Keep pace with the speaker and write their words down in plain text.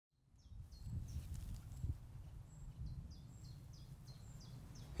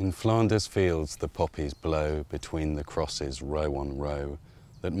In Flanders fields the poppies blow between the crosses row on row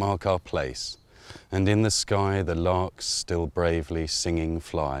that mark our place, and in the sky the larks still bravely singing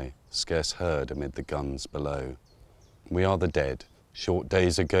fly, scarce heard amid the guns below. We are the dead. Short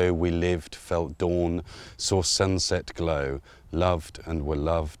days ago we lived, felt dawn, saw sunset glow, loved and were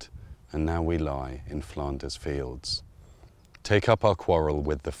loved, and now we lie in Flanders fields. Take up our quarrel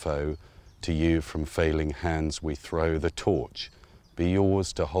with the foe, to you from failing hands we throw the torch, be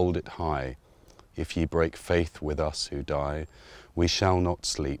yours to hold it high. If ye break faith with us who die, we shall not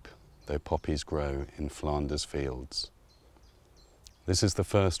sleep, though poppies grow in Flanders fields. This is the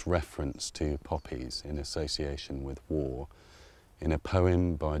first reference to poppies in association with war in a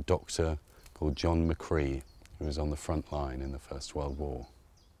poem by a doctor called John McCree, who was on the front line in the First World War.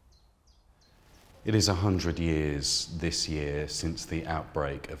 It is 100 years this year since the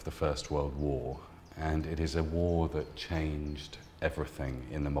outbreak of the First World War, and it is a war that changed everything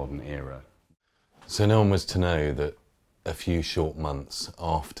in the modern era. So no one was to know that a few short months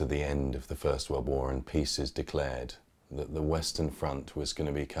after the end of the First World War and peace is declared, that the Western Front was going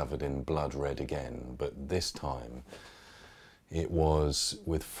to be covered in blood red again, but this time it was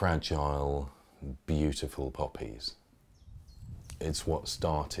with fragile, beautiful poppies. It's what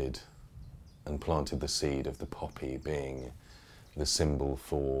started and planted the seed of the poppy being the symbol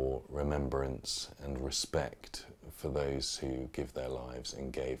for remembrance and respect for those who give their lives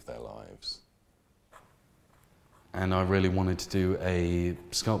and gave their lives. And I really wanted to do a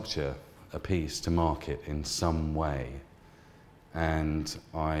sculpture, a piece to mark it in some way. And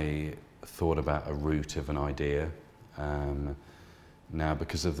I thought about a root of an idea. Now,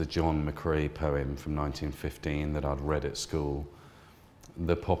 because of the John McCree poem from 1915 that I'd read at school,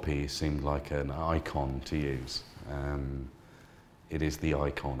 the poppy seemed like an icon to use. It is the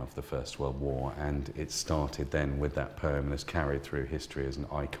icon of the First World War, and it started then with that poem and has carried through history as an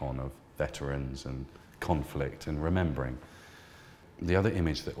icon of veterans and conflict and remembering. The other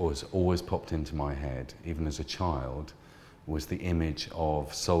image that always popped into my head, even as a child, was the image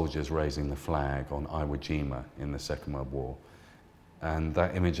of soldiers raising the flag on Iwo Jima in the Second World War. And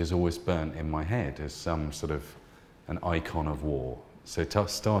that image is always burnt in my head as some sort of an icon of war. So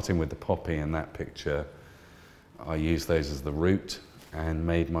starting with the poppy and that picture, I used those as the root and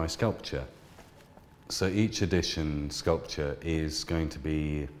made my sculpture. So each edition sculpture is going to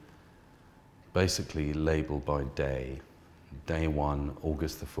be basically labelled by day. Day 1,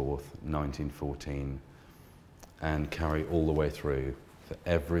 August the 4th, 1914, and carry all the way through for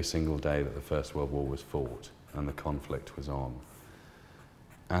every single day that the First World War was fought and the conflict was on.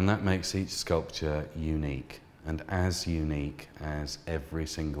 And that makes each sculpture unique, and as unique as every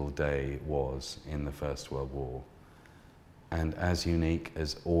single day was in the First World War, and as unique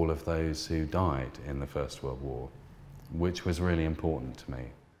as all of those who died in the First World War, which was really important to me.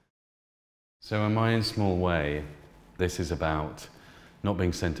 So in my own small way, this is about not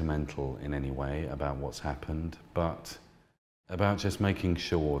being sentimental in any way about what's happened, but about just making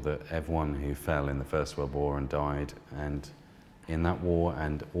sure that everyone who fell in the First World War and died, and in that war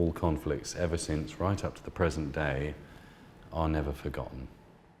and all conflicts ever since, right up to the present day, are never forgotten.